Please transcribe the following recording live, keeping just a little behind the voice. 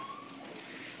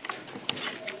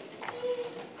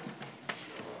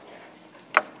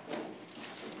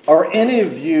Are any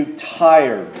of you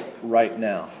tired right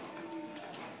now?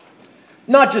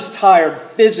 Not just tired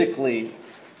physically,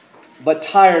 but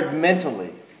tired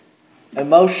mentally,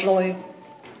 emotionally,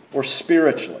 or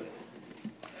spiritually?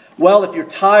 Well, if you're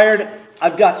tired,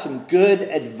 I've got some good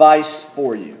advice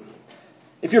for you.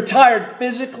 If you're tired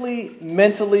physically,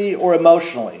 mentally, or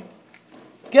emotionally,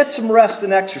 get some rest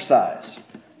and exercise.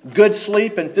 Good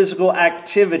sleep and physical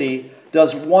activity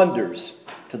does wonders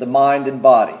to the mind and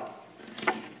body.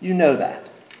 You know that.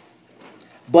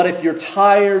 But if you're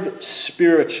tired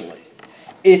spiritually,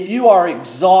 if you are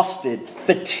exhausted,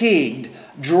 fatigued,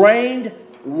 drained,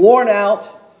 worn out,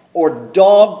 or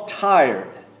dog-tired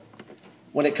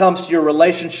when it comes to your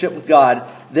relationship with God,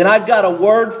 then I've got a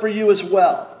word for you as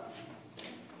well.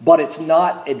 But it's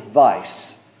not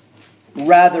advice.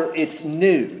 Rather, it's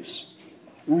news.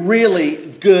 Really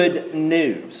good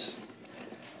news.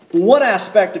 One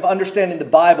aspect of understanding the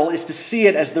Bible is to see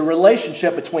it as the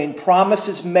relationship between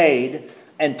promises made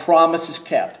and promises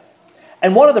kept.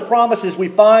 And one of the promises we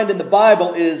find in the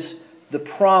Bible is the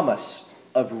promise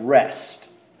of rest.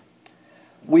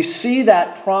 We see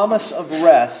that promise of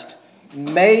rest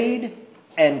made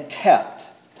and kept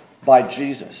by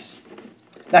Jesus.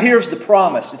 Now here's the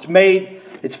promise.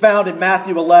 It's found in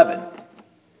Matthew 11.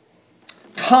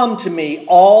 Come to me,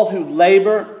 all who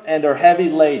labor and are heavy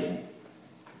laden,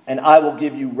 and I will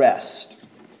give you rest.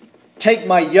 Take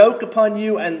my yoke upon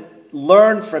you and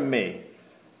learn from me,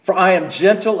 for I am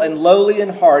gentle and lowly in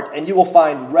heart, and you will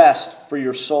find rest for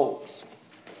your souls.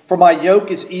 For my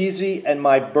yoke is easy and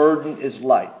my burden is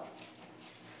light.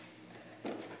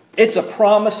 It's a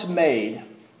promise made,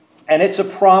 and it's a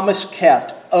promise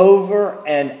kept over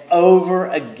and over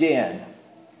again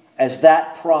as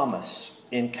that promise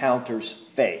encounters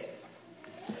faith.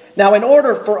 Now, in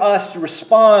order for us to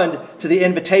respond to the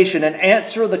invitation and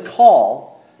answer the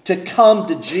call to come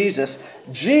to Jesus,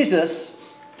 Jesus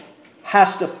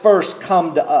has to first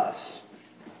come to us.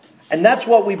 And that's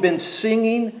what we've been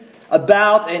singing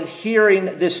about and hearing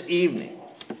this evening.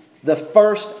 The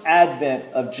first advent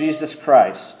of Jesus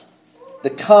Christ, the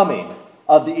coming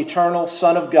of the eternal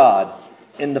Son of God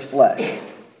in the flesh.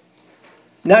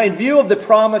 Now, in view of the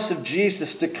promise of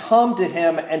Jesus to come to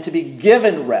him and to be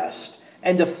given rest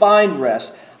and to find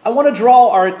rest, I want to draw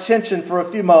our attention for a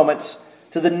few moments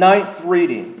to the 9th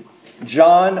reading.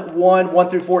 John 1, 1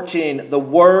 through 14, the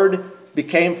Word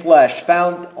became flesh,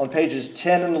 found on pages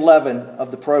 10 and 11 of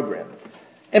the program.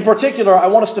 In particular, I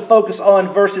want us to focus on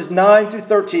verses 9 through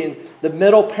 13, the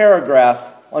middle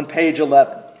paragraph on page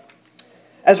 11.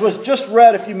 As was just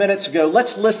read a few minutes ago,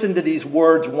 let's listen to these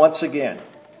words once again.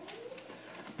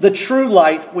 The true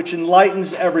light, which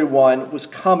enlightens everyone, was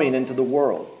coming into the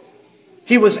world.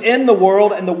 He was in the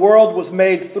world, and the world was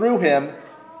made through him,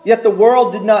 yet the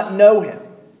world did not know him.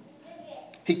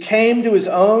 He came to his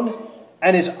own,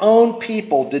 and his own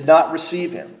people did not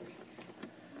receive him.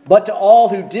 But to all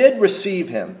who did receive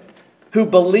him, who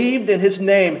believed in his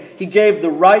name, he gave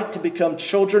the right to become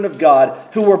children of God,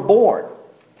 who were born,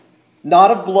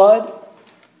 not of blood,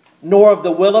 nor of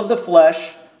the will of the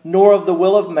flesh, nor of the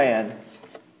will of man,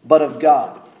 but of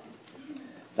God.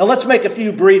 Now let's make a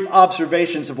few brief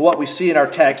observations of what we see in our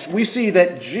text. We see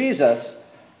that Jesus,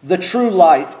 the true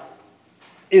light,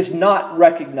 is not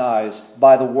recognized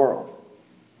by the world.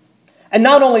 And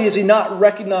not only is he not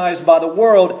recognized by the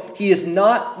world, he is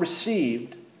not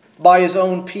received by his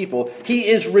own people. He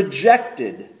is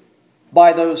rejected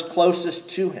by those closest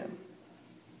to him.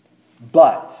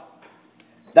 But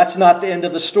that's not the end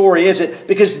of the story, is it?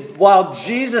 Because while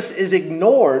Jesus is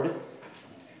ignored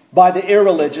by the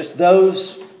irreligious,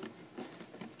 those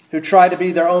who try to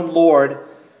be their own Lord,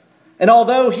 and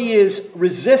although he is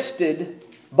resisted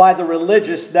by the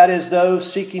religious, that is,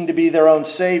 those seeking to be their own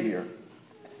Savior,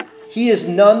 he is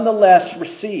nonetheless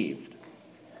received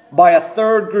by a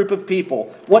third group of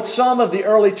people, what some of the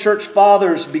early church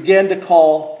fathers began to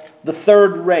call the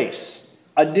third race,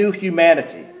 a new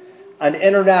humanity, an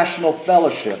international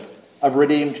fellowship of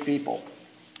redeemed people.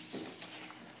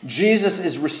 Jesus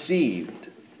is received.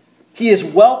 He is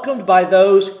welcomed by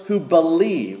those who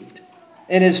believed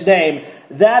in his name.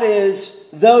 That is,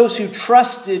 those who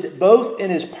trusted both in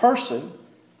his person,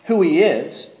 who he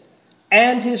is,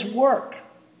 and his work,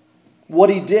 what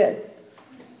he did.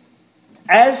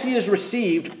 As he is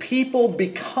received, people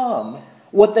become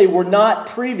what they were not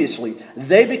previously.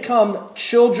 They become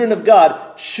children of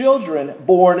God, children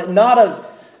born not of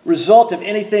result of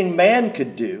anything man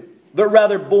could do, but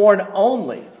rather born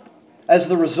only as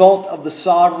the result of the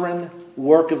sovereign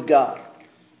work of God.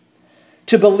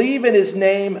 To believe in his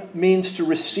name means to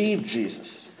receive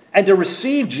Jesus. And to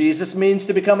receive Jesus means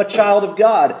to become a child of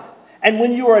God. And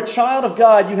when you are a child of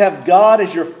God, you have God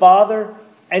as your Father,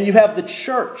 and you have the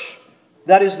church,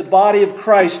 that is the body of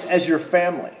Christ, as your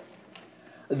family.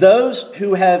 Those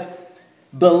who have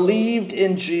believed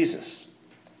in Jesus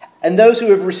and those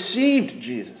who have received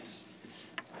Jesus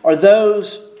are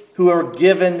those who are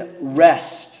given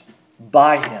rest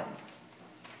by Him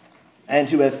and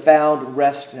who have found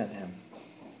rest in Him.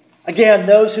 Again,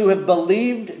 those who have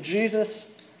believed Jesus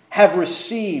have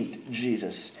received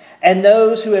Jesus. And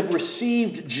those who have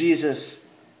received Jesus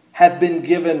have been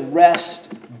given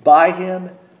rest by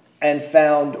Him and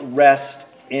found rest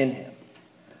in Him.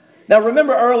 Now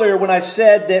remember earlier when I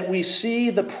said that we see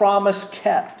the promise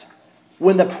kept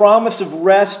when the promise of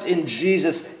rest in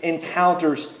Jesus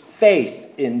encounters faith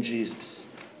in Jesus.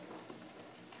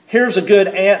 Here's a good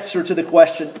answer to the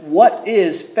question, what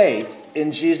is faith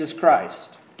in Jesus Christ?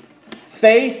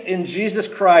 Faith in Jesus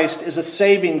Christ is a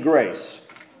saving grace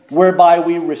whereby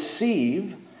we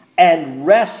receive and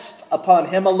rest upon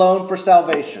Him alone for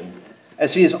salvation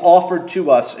as He is offered to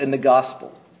us in the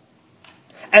gospel.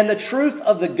 And the truth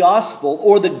of the gospel,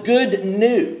 or the good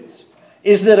news,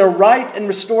 is that a right and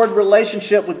restored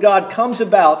relationship with God comes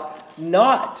about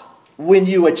not when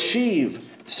you achieve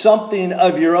something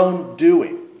of your own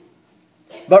doing,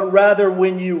 but rather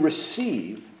when you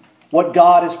receive what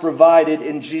God has provided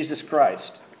in Jesus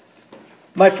Christ.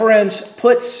 My friends,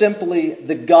 put simply,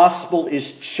 the gospel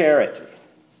is charity.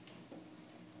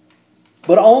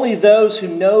 But only those who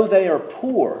know they are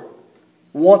poor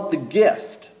want the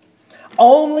gift.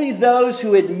 Only those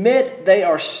who admit they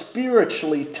are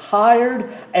spiritually tired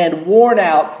and worn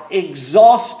out,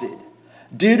 exhausted,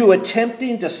 due to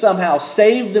attempting to somehow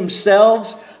save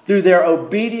themselves through their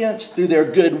obedience, through their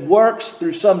good works,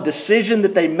 through some decision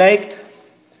that they make.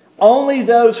 Only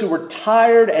those who are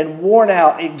tired and worn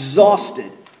out,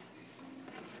 exhausted,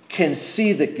 can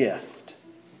see the gift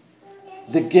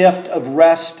of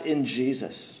rest in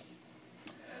Jesus.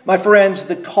 My friends,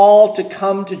 the call to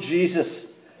come to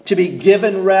Jesus, to be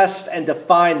given rest and to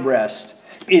find rest,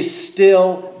 is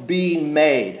still being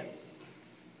made.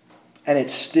 And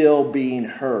it's still being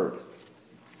heard.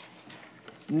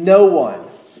 No one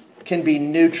can be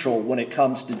neutral when it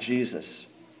comes to Jesus.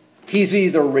 He's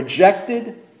either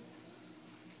rejected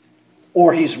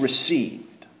or He's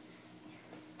received.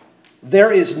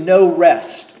 There is no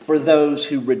rest for those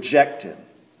who reject Him.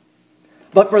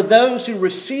 But for those who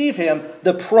receive Him,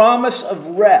 the promise of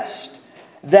rest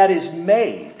that is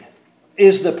made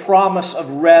is the promise of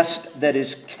rest that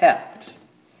is kept.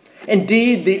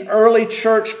 Indeed, the early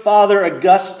church father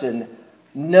Augustine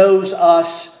knows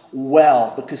us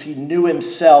well because he knew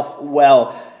himself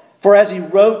well. For as he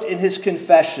wrote in his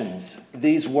Confessions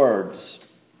these words,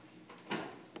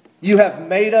 "You have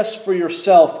made us for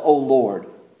yourself, O Lord,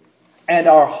 and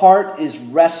our heart is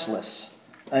restless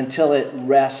until it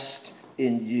rests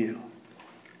in you."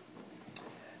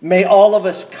 May all of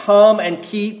us come and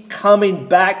keep coming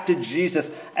back to Jesus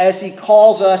as He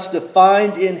calls us to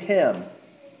find in Him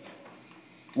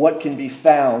what can be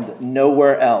found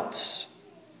nowhere else.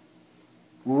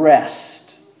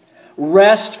 Rest.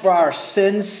 Rest for our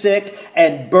sin-sick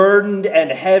and burdened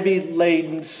and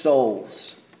heavy-laden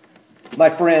souls. My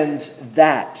friends,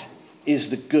 that is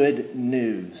the good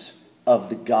news of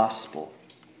the gospel.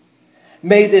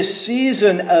 May this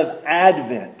season of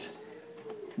Advent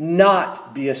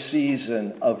not be a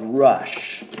season of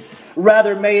rush.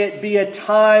 Rather, may it be a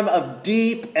time of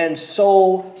deep and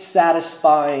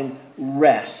soul-satisfying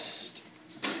rest.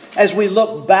 As we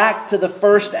look back to the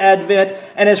first Advent,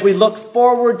 and as we look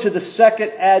forward to the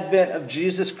second Advent of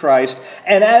Jesus Christ,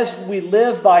 and as we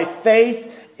live by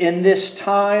faith in this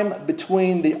time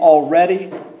between the already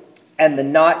and the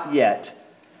not yet,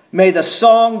 may the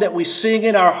song that we sing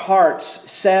in our hearts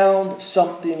sound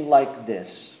something like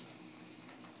this.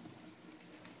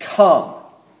 Come,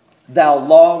 thou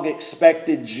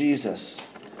long-expected Jesus,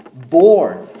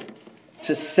 born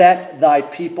to set thy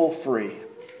people free.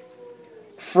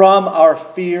 From our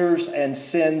fears and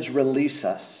sins release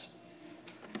us.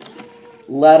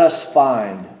 Let us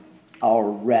find our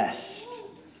rest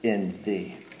in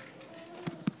thee.